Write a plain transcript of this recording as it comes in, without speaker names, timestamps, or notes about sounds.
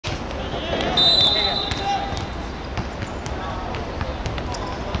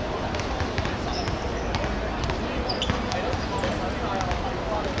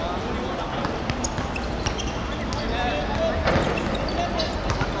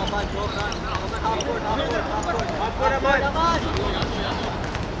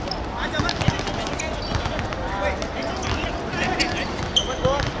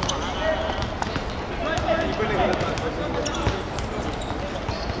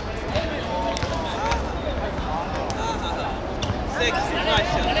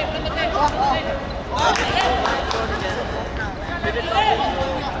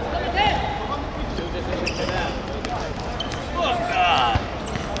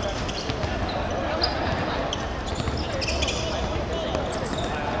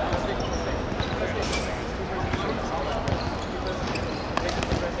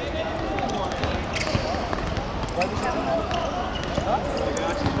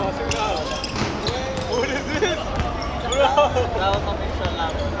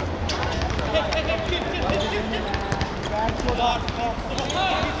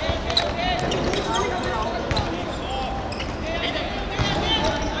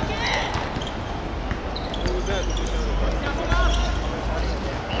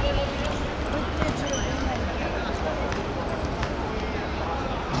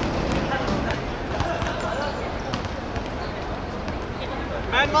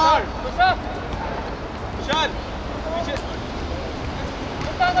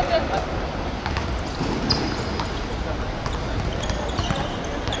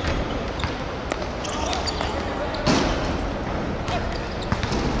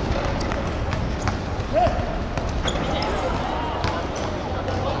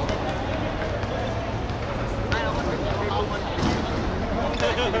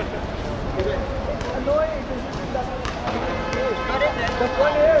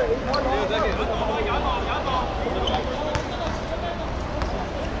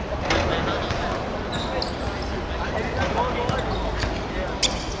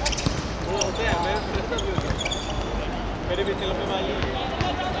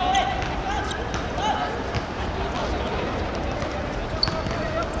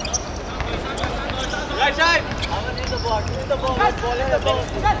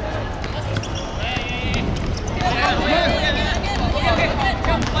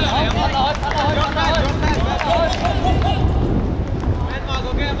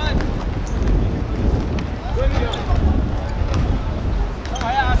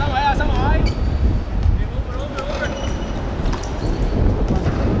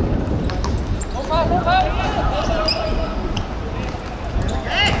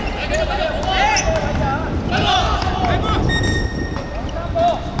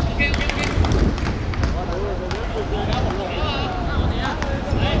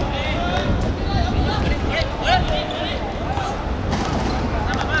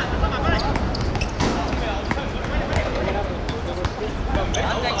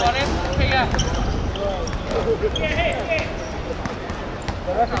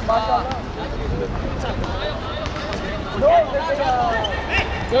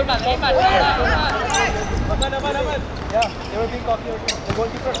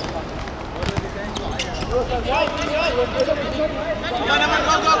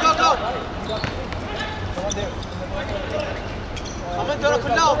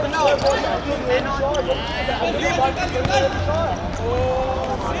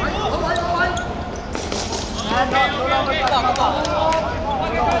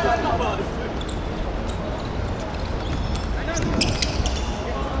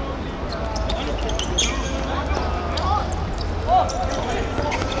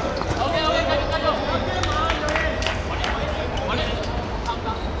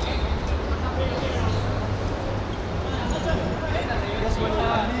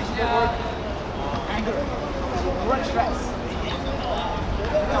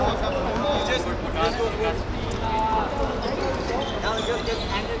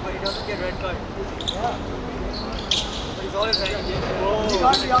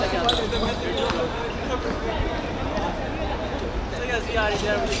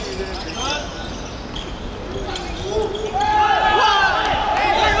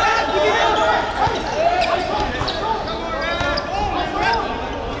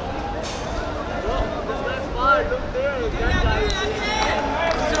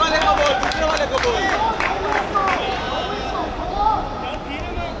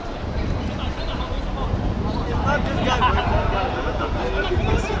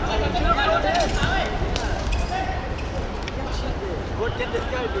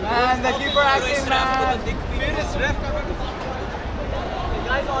Man, the keeper acting, man. The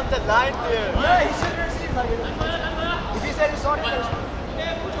guy's on the line here. Yeah, he should receive like if he said he's sorry,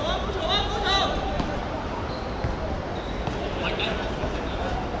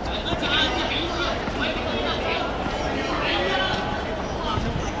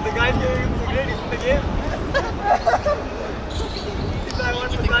 the guy man giving him cigarette, he's in the game. He's like, I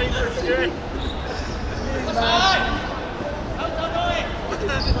want to try for a cigarette.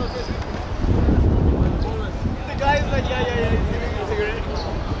 The guy is like, yeah, he's giving me a cigarette.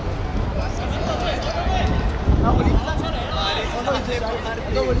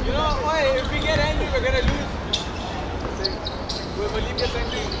 You know, why? If we get angry, we're gonna lose. When Waleed gets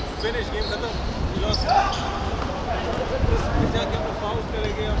angry, finish, game khatam. We lost. जाके हम foul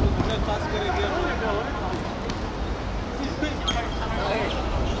करेंगे, हम दूसरा पास करेंगे,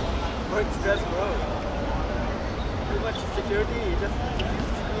 Work stress, bro. Too much security. Just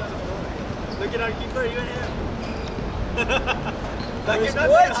look at our keeper, even him.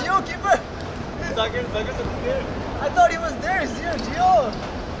 What? Gio, keeper? Zakir is there. I thought he was there. He's here, Gio.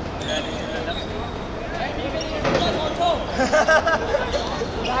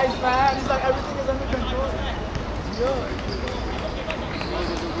 Nice, man. He's like, everything is under control. Gio.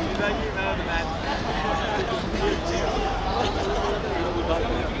 He's like, you man of the match.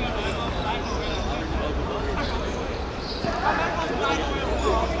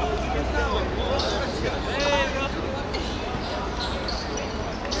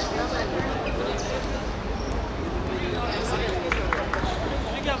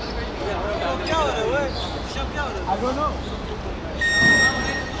 I don't know.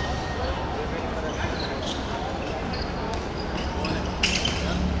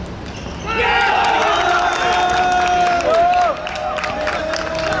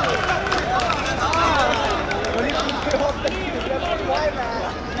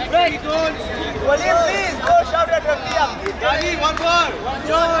 Waleed, please go shout at your team. Dani, one more.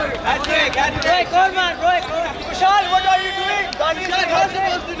 Hat-trick. Hey, Coleman, Vishal, what are you doing? Dani, what are you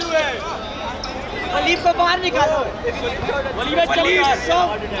supposed to do it? Waleed को बाहर निकालो. Waleed stop.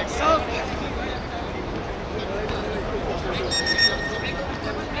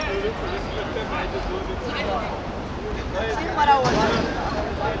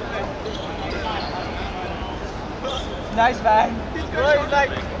 Nice man. Bro, he's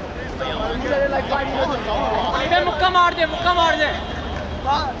like. मुक्का मार दे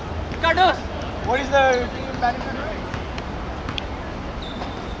काटो. What is the team management doing?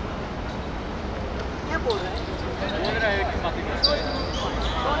 क्या बोल रहा है कि माफी कर.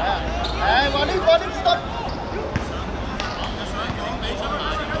 Waleed stop.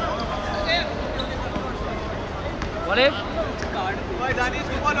 Waleed भाई दानी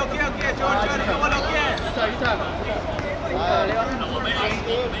इसको बॉल ओके चोर इसको बॉल ओके. सही था.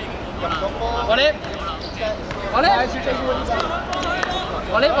 Waleed.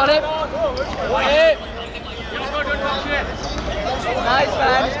 Nice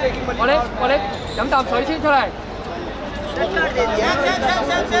man, he's taking Waleed. Chấm tạm sỏi xin cho này.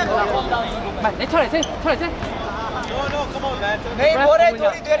 Mày lấy cho này xin. No, come on man. नहीं बोल रहे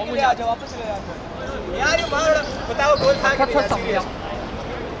थोड़ी देर के लिए आ जाओ वापस चले जाओ. यार ये मार बताओ गोल था कि नहीं.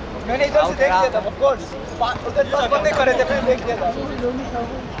 मैंने इधर से देख लिया था of course. उधर 10 बंदे करे थे फिर देख लिया था.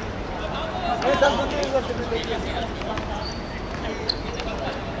 ये 10 बंदे इधर से देख लिया था.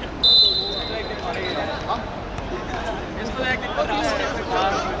 इसको एक पता है.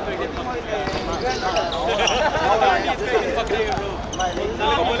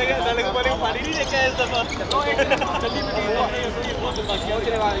 साले को बोलेगा पानी नहीं देखा है इस दफा. जल्दी में बहुत बाकी है.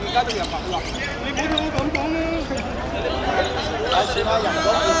 चले वाला निकाल दिया पाला. नहीं बोलो कौन 아시나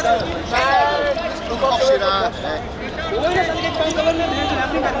양쪽 있어요. 확실한. 오히려 저렇게 깜깜한 데 내지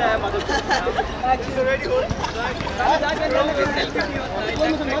않는 거 같나요, 맞아. Actually already hold. कौन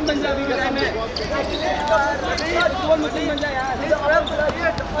मुसलमान बन जा भी है मैं. कौन मुस्लिम बन जा यार.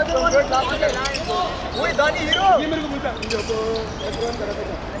 वही दानी हीरो. ये मेरे को बोलता.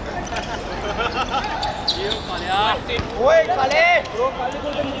 ये कालिया. ओए काले. ब्रो काले को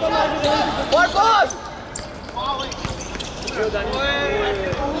तो मुक्का मार दिया. और boss. Oye.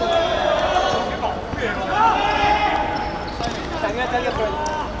 Oh my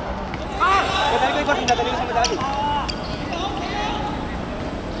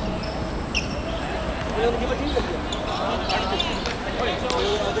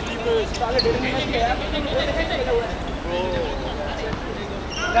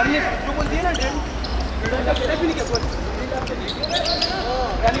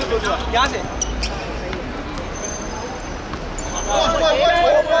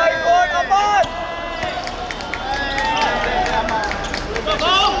God, Aman!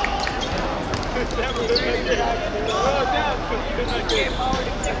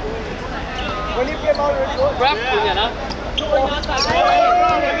 Waleed came out already. Grab punya na.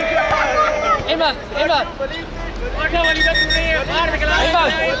 Iman. Ada Waleed tu ni. Baar nikala. Iman.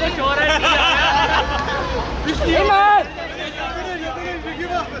 Itu chor hai. Iman.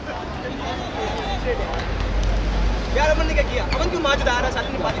 यार अपन ने क्या किया? अपन क्यों मार चुका रहा है? साथ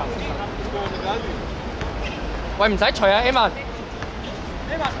में बात पूछी।喂，唔使除啊，Aman。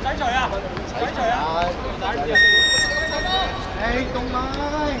Aman，唔使除啊，唔使除啊。誒，動埋，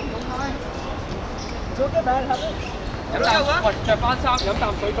做得大啦。飲啖，喂，着翻衫，飲啖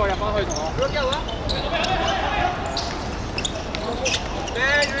水再入翻去同我。做得啊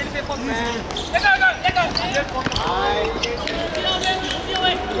？Man, you really say fuck, man. Let go.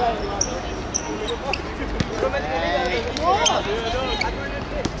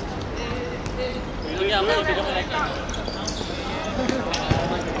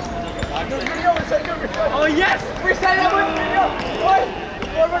 Oh yes, we set up with video. Boy,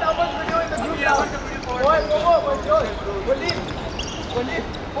 forward upwards video in the group now. Boy, we'll leave.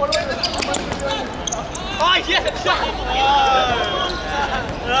 Forward upwards video in the group. Oh yes, shot.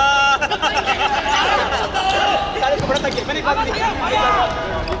 सारे को बड़ा तक मैंने बात नहीं किया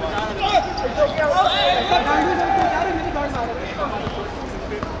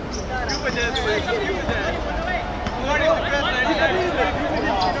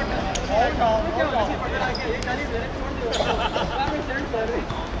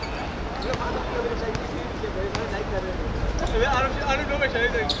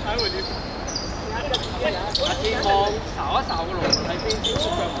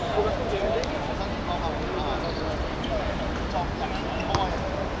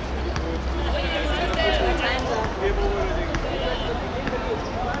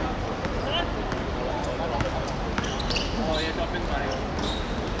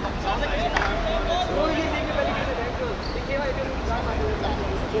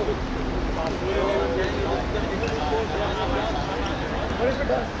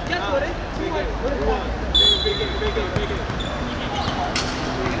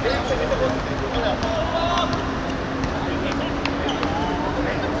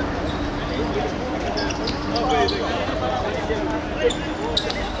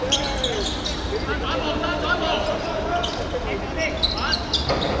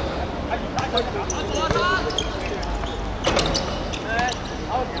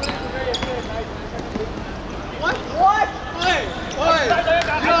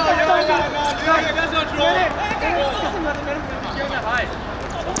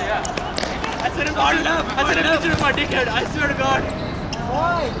I swear to God.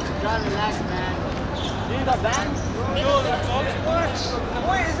 Why? Gotta relax, man. You need a band? No,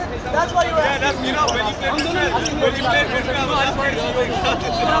 wait, is it? That's why you were. Yeah, that's when you play football, I just wanted to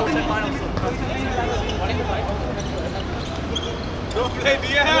don't play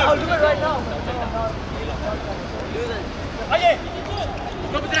DM. I'll do it right now. Do that.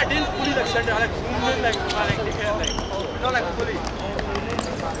 No, but I didn't fully like center. I like take care of not like fully.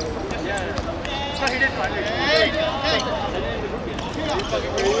 Yeah. So he didn't find it.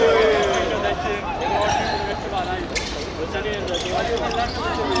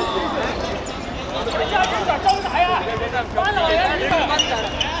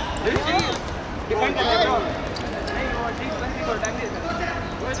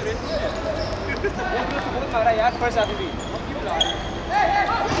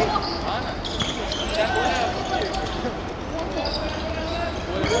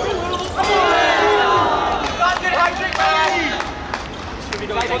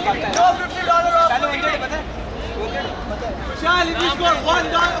 Shall if you score one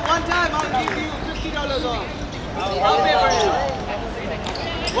time, I'll give you $50 off. I'll pay for you.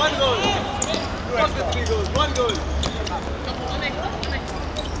 One goal. Fuck the 3 goals. One goal.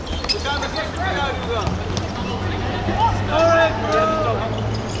 Alright, bro.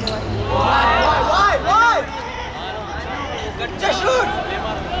 Why? Just shoot.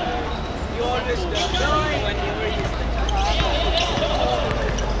 You always do.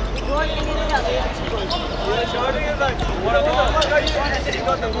 You're shouting it like, what the fuck are you doing? You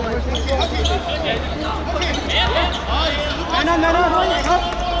got the ball. No.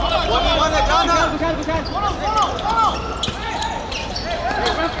 One, Jana.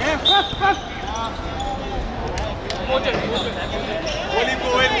 Volley go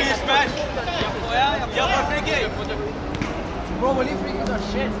in, please smash. Yeah, for free kick. Bro, volley free kicks are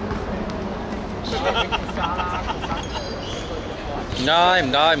shit.唔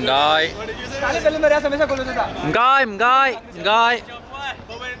該。पहले मेरे ऐसा हमेशा गोल होता था।唔該。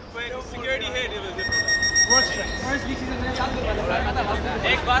Security hit, it was first week season में याद कर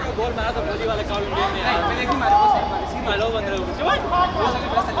एक बार वो गोल मारा था बॉडी वाले काउंट में मैंने ही मारा वो सही मारा लो बंदे को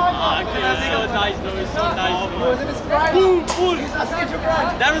so nice though, it's so nice. was in his prime. Boom, boom. He's not such a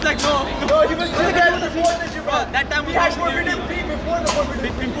prime. That was like no, he was the guy with the before the Jabbar. That time we had forbidden free before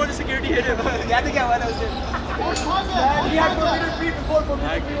the security hit him. Yeah, the guy was it. He had forbidden free before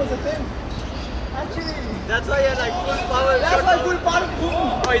forbidden free was a thing. Actually, that's why he had like full power. That's why full power.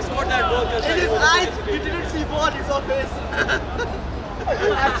 Boom. Oh, he scored that goal. In his eyes, he didn't see ball. He saw face.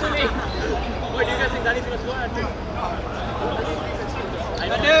 Actually. What do you guys think Danny's gonna score? I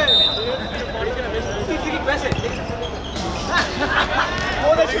know. He's gonna miss. He's thinking best.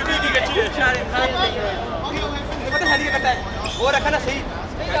 वो तो शुक्रिया की गच्ची है शान इमरान ये पता है क्या करता है वो रखा ना सही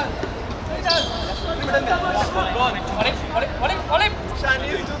बटन में कौन ओले शान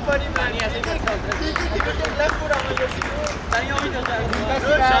इज टू फनी मैन ऐसे ही करता है लेफ्ट फुट ऑन योर सी शान ये भी चलता है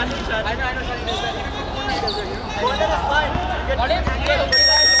शान आई नो शान इज दैट वो इज फाइन ओले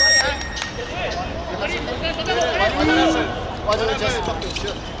Why don't I just talking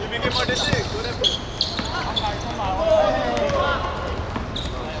shit? You became more distinct.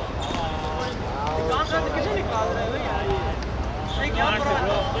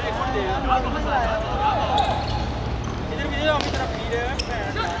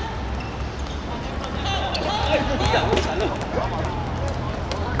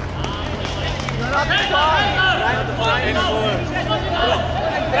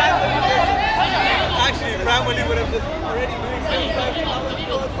 Actually, Brian Willie would have just already doing 75 for me.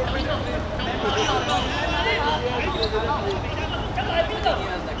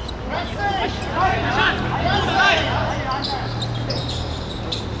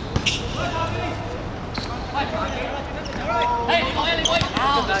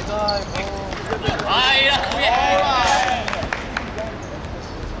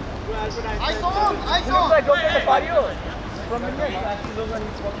 I saw him! Go get the Fario from Indian.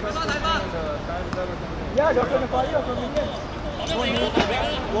 Yeah, go get the Fario from Indian.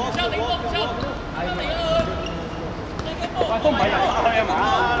 Không phải là em à.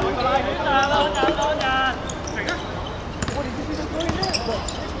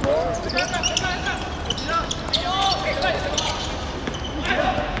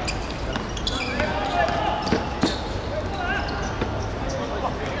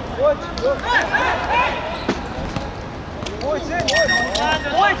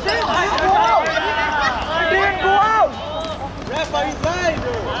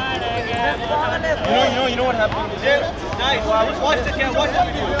 You know what happened? Yeah, nice. Watch the video.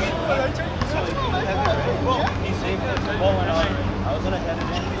 He saved it. The ball went on. I was gonna head it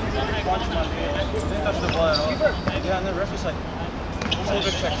in. Watch my face. Didn't touch the ball at all. Yeah, and the ref was like,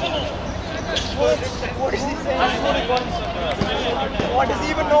 shoulder check. What is he saying? What does he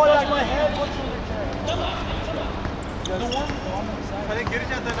even know that my head? The one. I think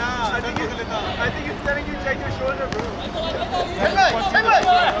he's telling you check your shoulder, bro. Hey,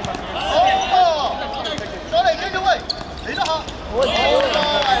 take away. Lead the hop.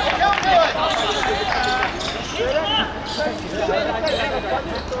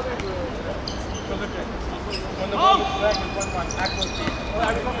 When the ball is back in front of actual feet.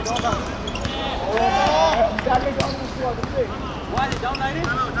 Why is it down 90? No.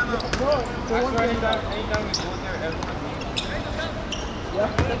 Anytime we go there, everyone. Yeah.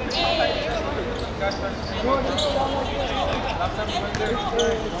 Guys start to see. Last time we went there,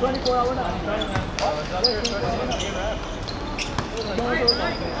 24 hours now.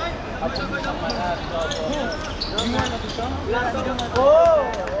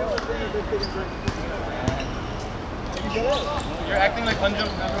 You're acting like Punjab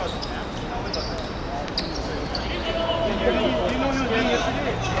Navros. You know he was doing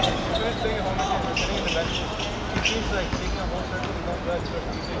yesterday? He was saying how much he was sitting in the bench. He seems like taking a whole circle with no blood.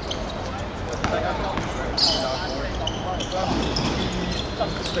 It's like I'm not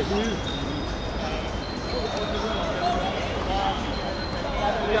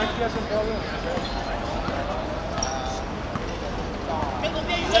we actually have some problems.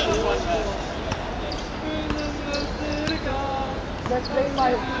 Let's play my...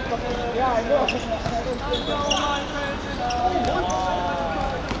 Yeah, I know.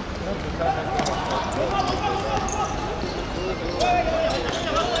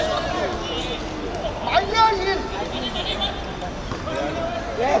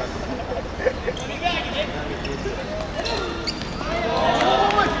 Yes.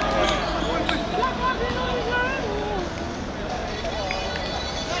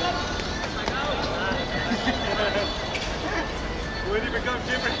 When you become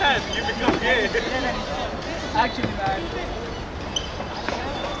different, you become gay. Actually, man.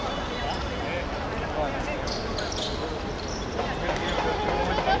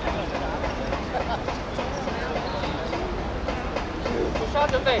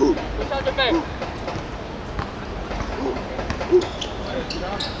 Don't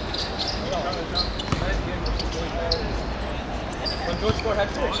score head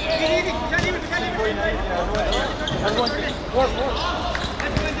first.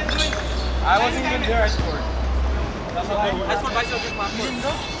 I wasn't even there, I scored. That's okay. I scored by yourself.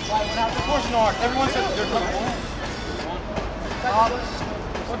 Of course not. Everyone said they're not going.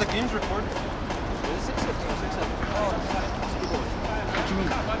 What, the game's recorded? It's 6-7. What do you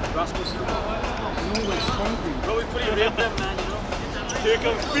mean? Roscoe Super Bowl. No, it's hungry. Bro, we put it in them, man, you know? Here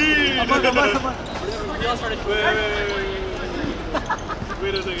comes speed! Come on. We all started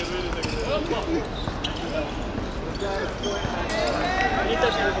Wait a second.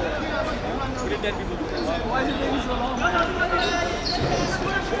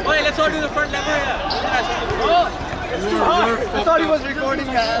 Why let's all do the front lever here. I thought he was recording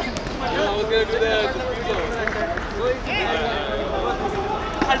that. Yeah, I was gonna do that.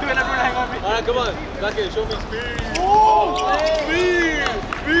 I'll do another one, hang on me. Alright, come on. Back in, show me speed. Oh! Speed!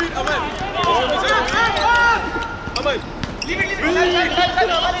 Aman! Aman! Leave it!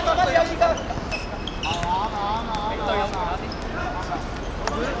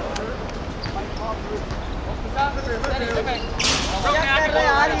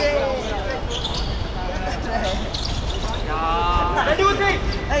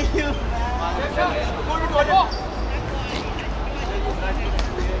 Thank you.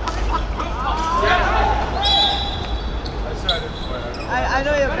 I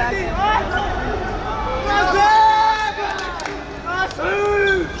know you're back.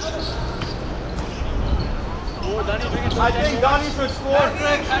 I think Donnie should score.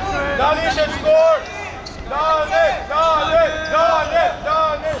 Donnie should score. Donnie.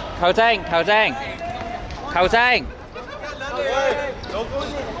 球證。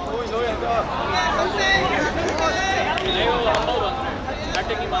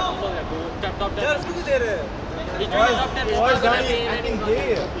Why is Donnie acting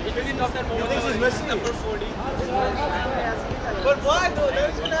gay? He thinks he's missing number 40. But why though?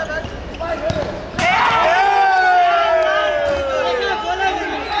 There's gonna have that.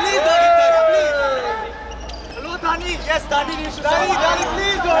 Please. Hello, Donnie. Yes, Donnie. Donnie,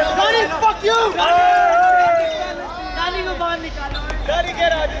 please. Donnie, fuck you. Donnie, come on, Donnie,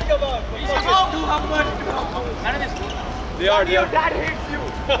 get out. Just come on. Too humble. They are. Dad hates you.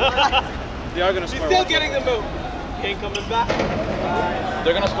 They are gonna score. He's still getting the move. He ain't coming back.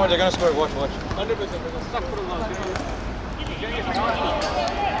 They're gonna score. Watch. 100%. They're gonna suck for the long.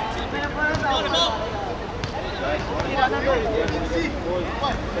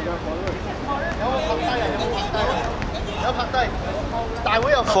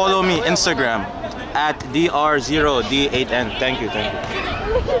 Follow me Instagram at dr0d8n. Thank you.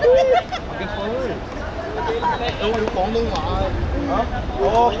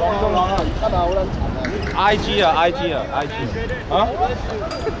 IG 啊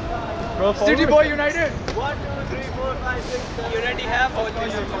City Boy United. 1, 2, 3, 4, 5, 6, 7. You already have all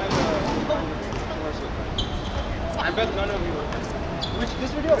these. I bet none of you. Which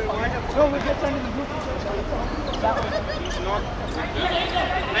this video? No, we get sent in the group. That one. He's not.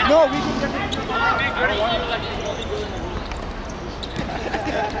 No, we can get it. I don't want you like he's only doing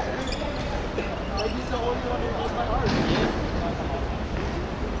like he's the only one who knows my heart.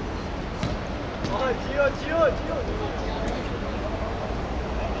 Oh, Gio.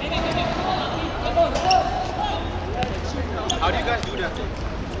 How do you guys do that thing?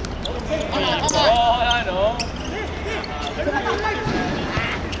 Oh, I know.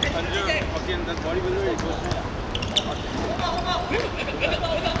 Fucking that bodybuilder he goes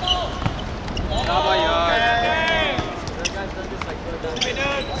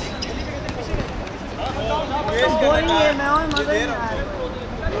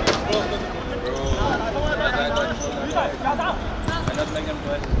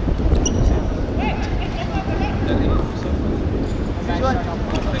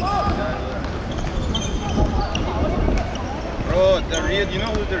Bro, the real, you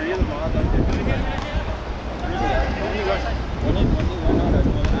know who's the real mod?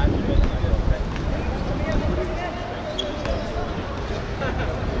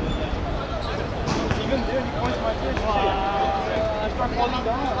 Even there, he points my face. I start falling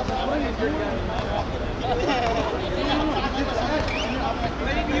down.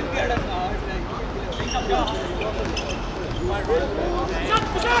 Maybe you get us out.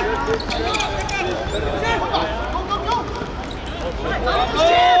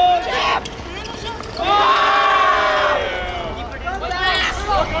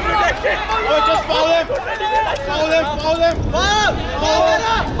 Just foul him!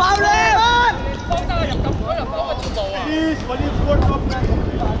 Please, when you score top man.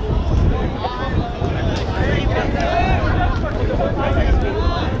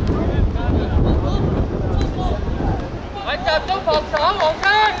 防守啊，黃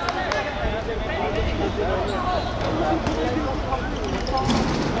生。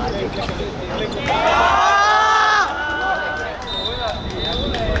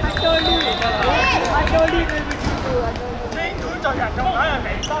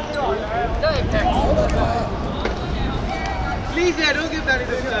Please, yeah, don't give that.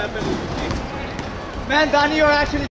 Man, Danny, you're actually.